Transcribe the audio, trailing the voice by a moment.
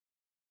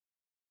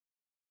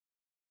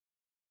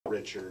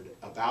Richard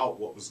about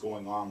what was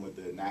going on with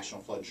the National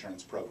Flood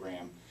Insurance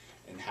Program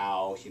and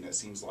how, it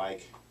seems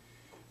like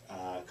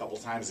a couple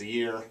times a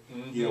year,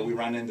 we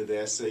run into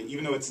this.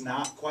 Even though it's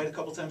not quite a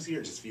couple times a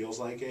year, it just feels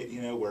like it,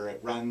 where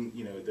it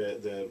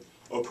the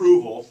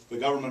approval, the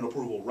government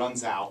approval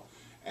runs out,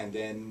 and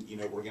then,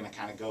 we're going to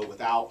kind of go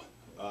without,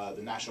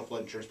 the National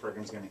Flood Insurance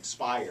Program is going to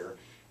expire,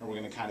 and we're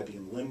going to kind of be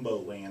in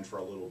limbo land for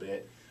a little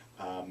bit.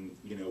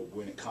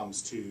 When it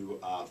comes to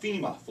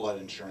FEMA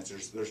flood insurance,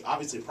 there's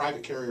obviously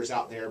private carriers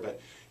out there,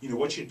 but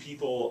what should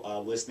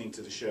people listening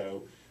to the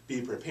show be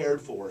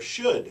prepared for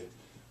should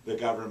the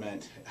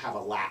government have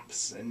a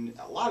lapse? And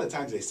a lot of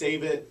times they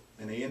save it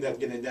and they end up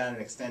getting it done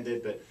and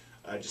extended, but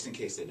just in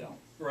case they don't.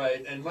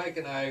 Right, and Mike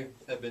and I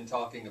have been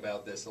talking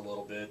about this a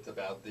little bit,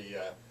 about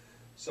the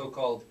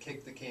so-called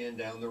kick the can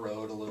down the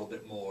road a little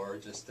bit more,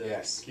 just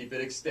to keep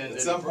it extended.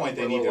 At some point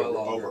they need to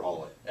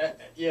overhaul it.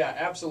 Yeah,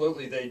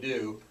 absolutely they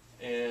do.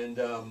 And,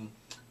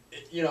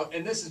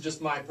 and this is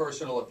just my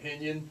personal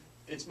opinion.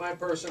 It's my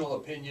personal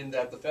opinion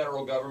that the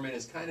federal government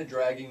is kind of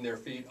dragging their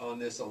feet on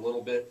this a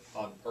little bit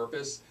on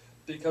purpose,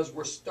 because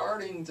we're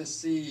starting to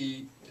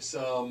see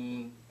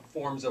some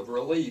forms of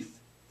relief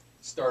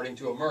starting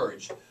to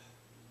emerge.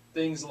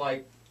 Things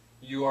like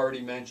you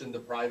already mentioned, the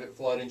private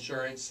flood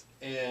insurance,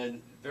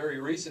 and very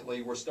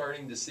recently we're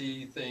starting to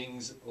see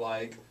things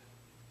like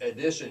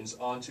additions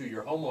onto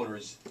your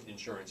homeowner's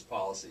insurance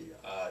policy.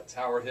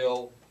 Tower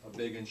Hill, a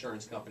big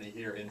insurance company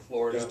here in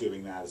Florida, is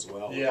doing that as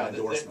well. Yeah,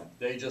 endorsement.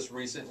 They just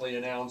recently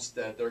announced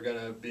that they're going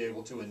to be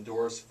able to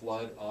endorse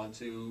flood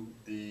onto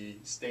the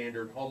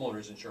standard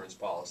homeowner's insurance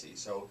policy.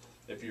 So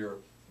if you're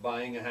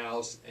buying a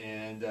house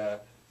and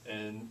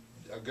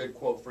a good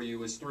quote for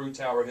you is through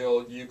Tower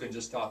Hill, you can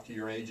just talk to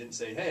your agent and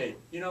say, hey,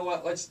 you know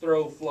what, let's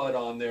throw flood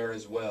on there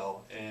as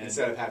well. And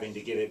instead of having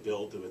to get it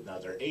billed through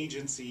another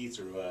agency,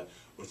 through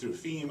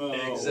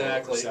FEMA.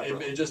 Exactly.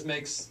 It just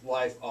makes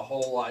life a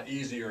whole lot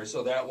easier.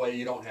 So that way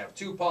you don't have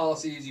two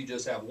policies, you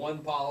just have one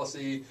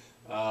policy.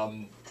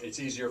 It's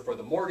easier for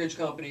the mortgage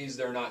companies.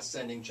 They're not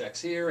sending checks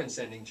here and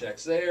sending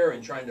checks there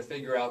and trying to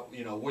figure out,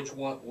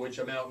 which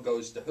amount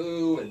goes to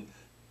who, and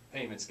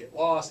payments get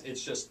lost.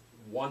 It's just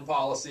one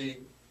policy,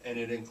 and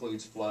it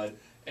includes flood.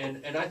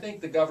 And I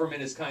think the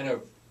government is kind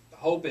of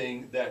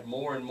hoping that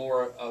more and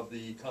more of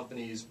the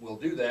companies will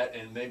do that,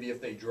 and maybe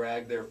if they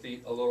drag their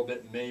feet a little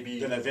bit, maybe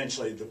then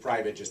eventually the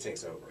private just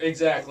takes over.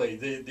 Exactly.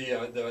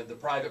 The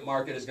private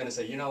market is going to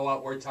say, you know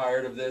what, we're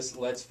tired of this.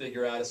 Let's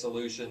figure out a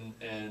solution,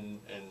 and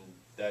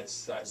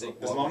that's, I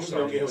think, as long as we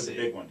don't get hit with the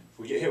big one. If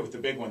we get hit with the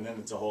big one, then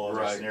it's a whole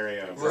other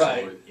scenario.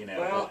 Right.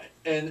 Well,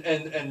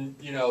 and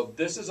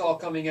this is all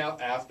coming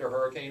out after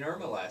Hurricane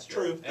Irma last year.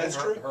 True. That's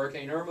true.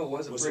 Hurricane Irma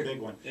was a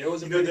big one. It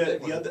was a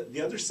big one.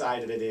 The other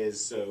side of it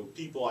is, so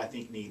people, I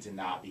think, need to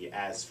not be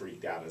as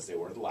freaked out as they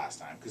were the last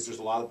time, because there's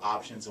a lot of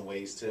options and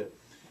ways to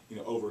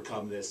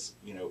overcome this.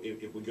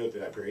 If we go through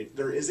that period,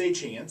 there is a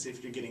chance,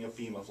 if you're getting a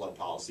FEMA flood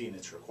policy and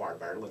it's required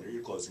by our lender,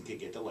 your closing could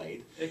get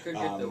delayed. It could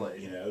get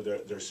delayed.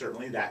 There's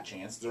certainly that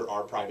chance. There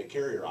are private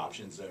carrier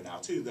options though now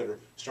too that are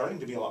starting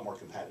to be a lot more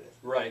competitive.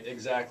 Right,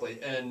 exactly.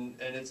 And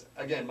it's,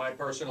 again, my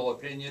personal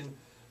opinion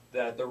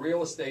that the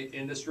real estate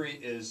industry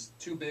is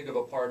too big of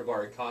a part of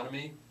our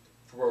economy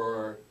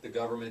for the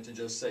government to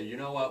just say, you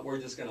know what, we're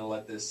just going to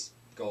let this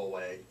go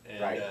away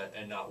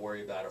and not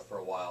worry about it for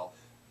a while.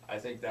 I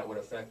think that would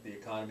affect the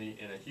economy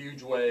in a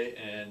huge way,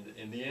 and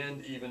in the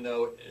end, even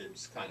though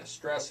it's kind of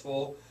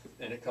stressful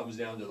and it comes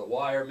down to the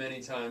wire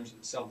many times,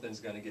 something's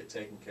going to get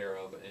taken care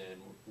of,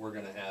 and we're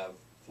going to have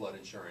flood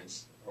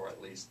insurance, or at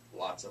least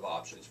lots of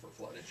options for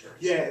flood insurance.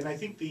 Yeah, and I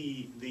think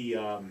the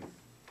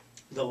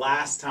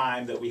last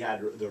time that we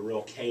had the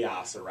real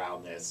chaos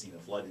around this,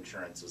 flood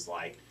insurance was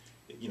like,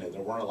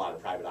 there weren't a lot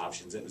of private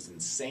options. It was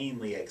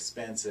insanely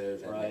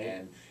expensive,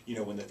 and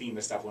when the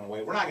FEMA stuff went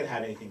away, we're not going to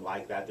have anything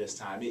like that this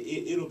time.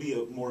 It'll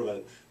be more of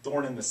a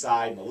thorn in the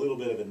side and a little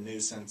bit of a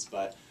nuisance,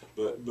 but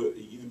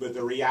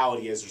the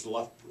reality is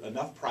there's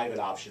enough private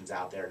options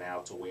out there now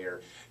to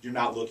where you're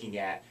not looking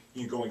at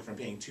going from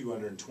paying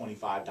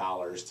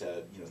 $225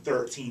 to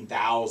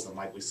 $13,000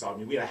 like we saw. I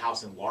mean, we had a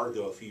house in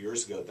Largo a few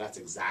years ago. That's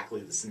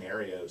exactly the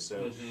scenario.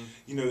 So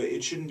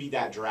it shouldn't be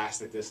that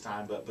drastic this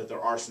time. But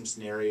there are some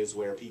scenarios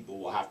where people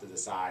will have to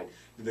decide,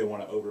 do they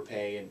want to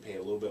overpay and pay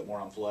a little bit more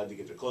on flood to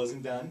get their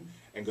closing done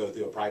and go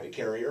through a private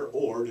carrier,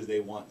 or do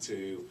they want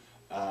to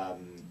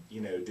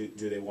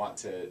do they want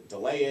to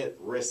delay it,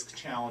 risk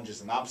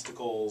challenges and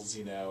obstacles,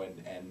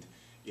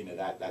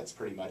 that's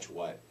pretty much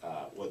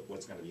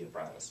what's going to be in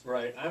front of us.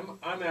 Right.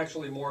 I'm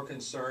actually more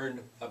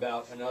concerned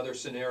about another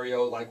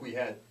scenario like we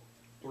had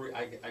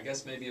I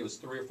guess maybe it was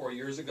 3 or 4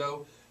 years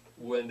ago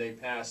when they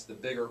passed the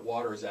Bigger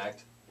Waters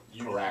Act.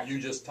 Correct. You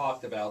just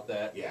talked about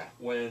that. Yeah.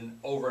 When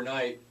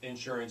overnight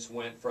insurance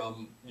went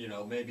from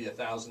maybe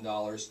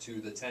 $1,000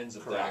 to the tens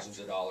of thousands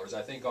of dollars.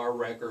 I think our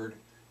record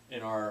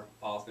in our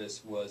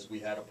office was we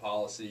had a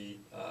policy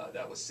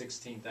that was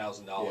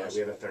 $16,000. Yeah, we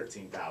had a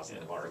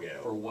 $13,000 in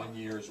Largo for 1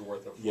 year's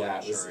worth of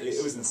flood insurance.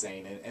 It was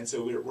insane, and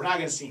so we're not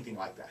going to see anything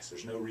like this.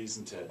 There's no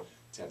reason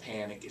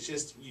panic. It's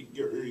just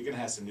you're going to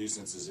have some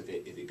nuisances if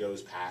it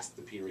goes past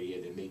the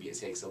period, and maybe it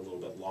takes a little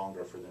bit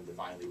longer for them to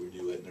finally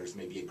renew it. And there's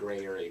maybe a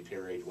gray area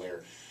period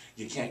where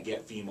you can't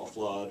get FEMA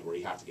flood, where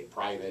you have to get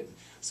private.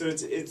 So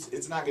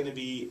it's not going to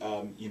be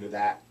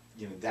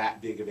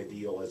that big of a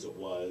deal as it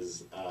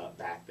was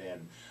back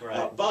then.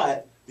 Right.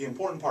 But the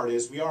important part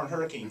is we are in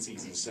hurricane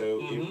season. So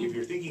if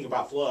you're thinking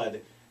about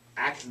flood,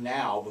 act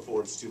now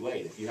before it's too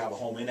late. If you have a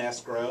home in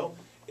escrow,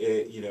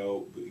 get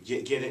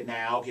it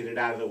now, get it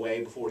out of the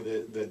way before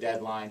the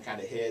deadline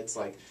kind of hits.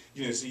 So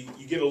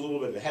you get a little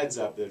bit of a heads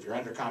up that if you're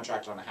under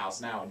contract on a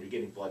house now and you're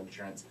getting flood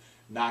insurance,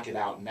 knock it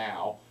out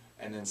now.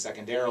 And then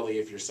secondarily,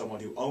 if you're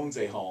someone who owns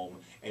a home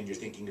and you're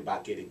thinking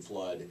about getting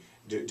flood,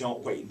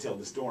 don't wait until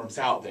the storm's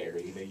out there.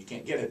 You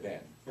can't get it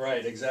then.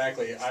 Right,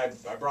 exactly.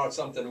 I brought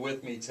something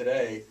with me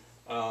today,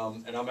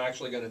 and I'm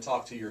actually going to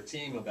talk to your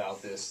team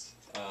about this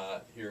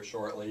here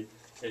shortly.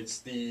 It's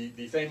the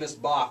famous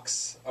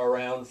box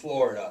around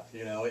Florida.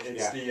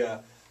 It's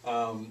the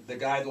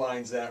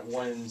guidelines that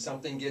when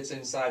something gets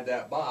inside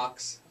that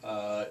box,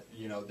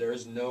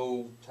 there's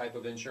no type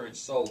of insurance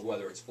sold,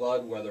 whether it's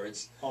flood, whether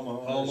it's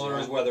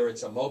homeowners, whether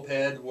it's a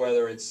moped,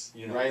 whether it's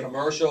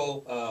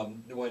commercial.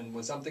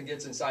 When something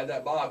gets inside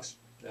that box,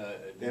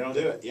 they don't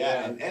do it.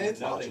 And it's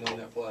nothing on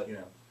that flood.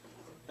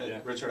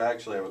 Richard, I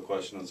actually have a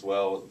question as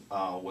well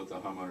with the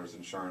homeowners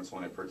insurance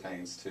when it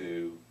pertains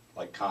to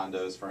like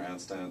condos, for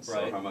instance, or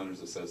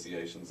homeowners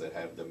associations that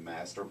have the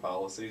master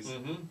policies,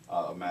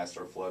 a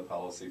master flood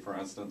policy, for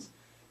instance.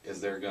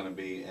 Is there going to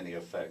be any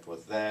effect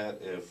with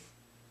that if,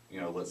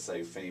 let's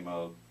say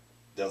FEMA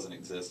doesn't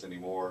exist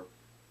anymore?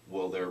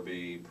 Will there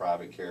be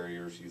private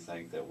carriers, you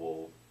think, that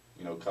will,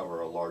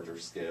 cover a larger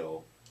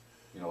scale,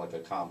 like a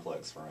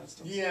complex, for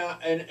instance? Yeah,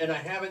 and I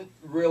haven't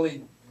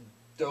really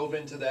dove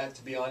into that,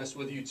 to be honest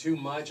with you, too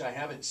much. I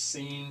haven't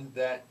seen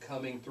that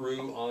coming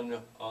through on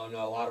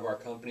a lot of our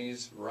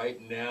companies.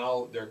 Right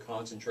now, they're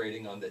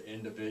concentrating on the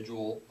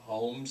individual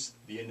homes,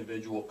 the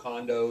individual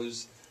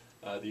condos,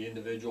 the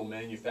individual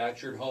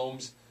manufactured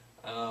homes.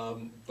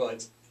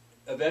 But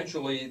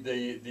eventually,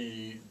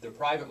 the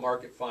private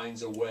market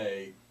finds a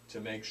way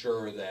to make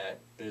sure that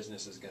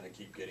business is going to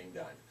keep getting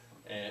done.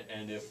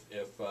 And if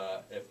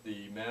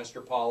the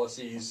master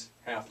policies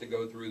have to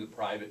go through the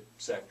private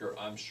sector,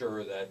 I'm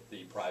sure that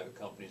the private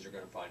companies are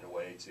going to find a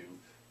way to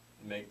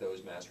make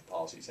those master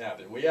policies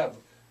happen. We have,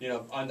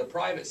 on the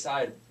private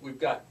side, we've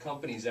got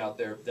companies out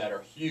there that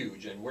are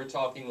huge, and we're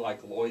talking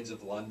like Lloyd's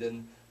of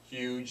London,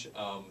 huge.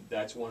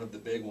 That's one of the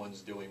big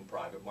ones doing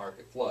private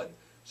market flood.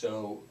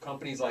 So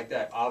companies like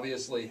that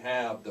obviously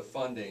have the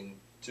funding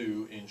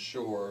to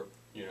insure,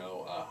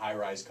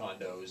 high-rise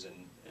condos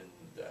and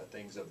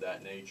things of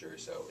that nature.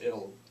 So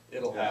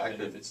it'll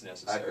happen if it's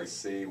necessary. I could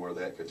see where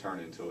that could turn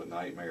into a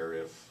nightmare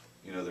if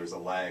there's a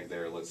lag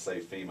there. Let's say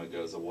FEMA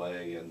goes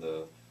away and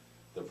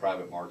the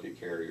private market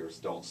carriers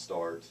don't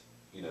start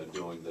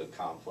doing the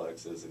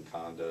complexes and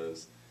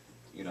condos.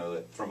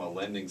 That from a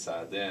lending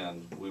side,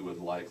 then we would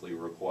likely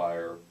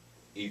require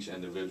each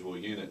individual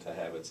unit to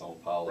have its own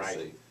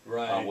policy.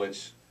 Right.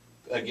 Which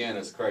again,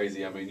 it's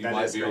crazy. I mean, you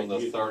might be on the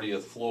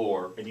 30th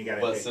floor,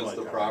 but since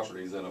the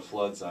property's in a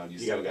flood zone, you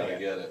still got to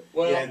get it.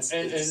 Well,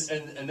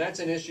 and that's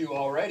an issue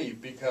already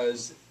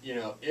because,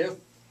 if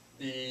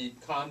the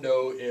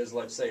condo is,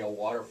 let's say, a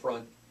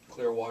waterfront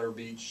Clearwater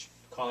Beach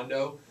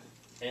condo,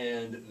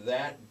 and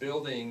that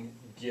building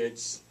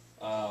gets,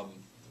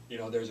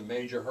 there's a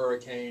major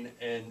hurricane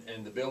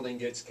and the building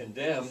gets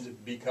condemned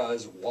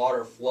because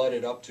water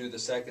flooded up to the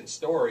second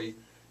story.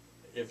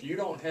 If you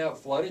don't have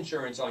flood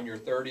insurance on your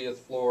 30th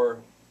floor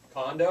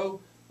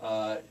condo,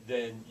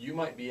 then you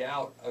might be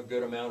out a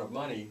good amount of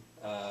money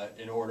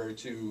in order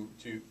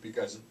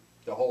because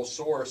the whole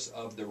source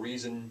of the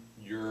reason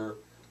your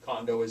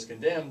condo is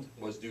condemned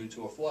was due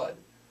to a flood.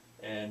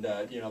 And,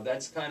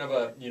 that's kind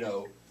of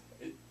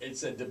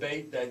it's a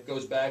debate that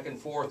goes back and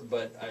forth,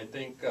 but I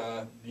think,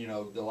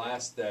 the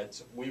last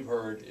that we've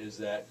heard is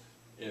that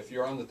if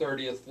you're on the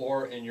 30th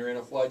floor and you're in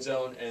a flood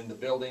zone and the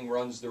building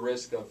runs the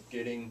risk of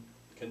getting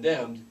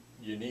condemned,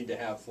 you need to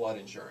have flood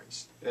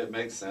insurance. It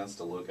makes sense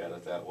to look at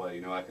it that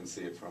way. I can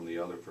see it from the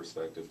other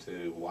perspective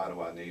too. Why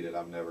do I need it?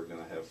 I'm never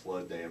going to have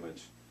flood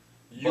damage.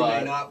 You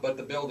may not, but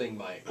the building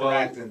might.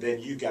 Correct, and then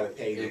you got to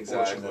pay your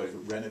portion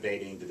of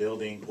renovating the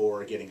building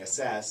or getting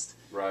assessed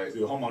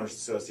through a homeowners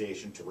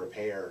association to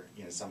repair,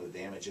 some of the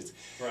damages.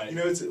 Right.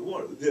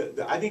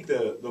 I think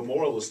the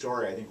moral of the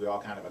story, I think we all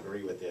kind of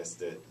agree with this,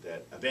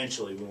 that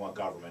eventually we want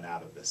government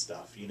out of this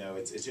stuff.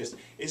 It's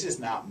just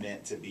not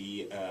meant to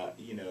be,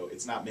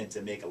 it's not meant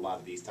to make a lot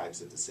of these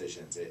types of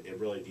decisions. It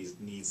really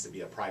needs to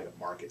be a private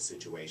market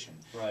situation.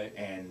 Right.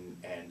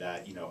 And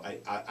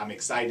I'm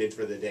excited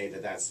for the day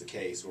that that's the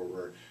case, where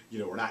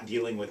we're not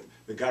dealing with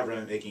the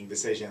government making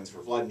decisions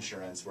for flood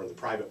insurance, where the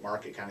private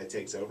market kind of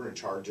takes over and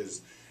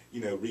charges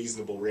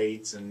reasonable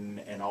rates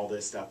and all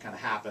this stuff kind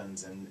of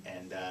happens,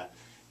 and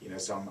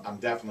so I'm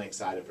definitely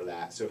excited for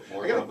that. So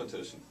more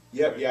competition.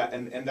 Yep, yeah,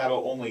 and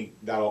that'll only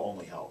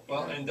help.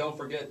 Well, and don't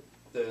forget,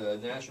 the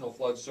National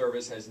Flood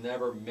Service has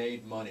never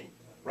made money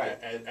Right.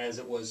 as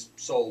it was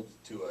sold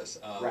to us.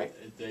 Right.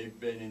 They've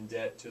been in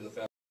debt to the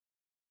federal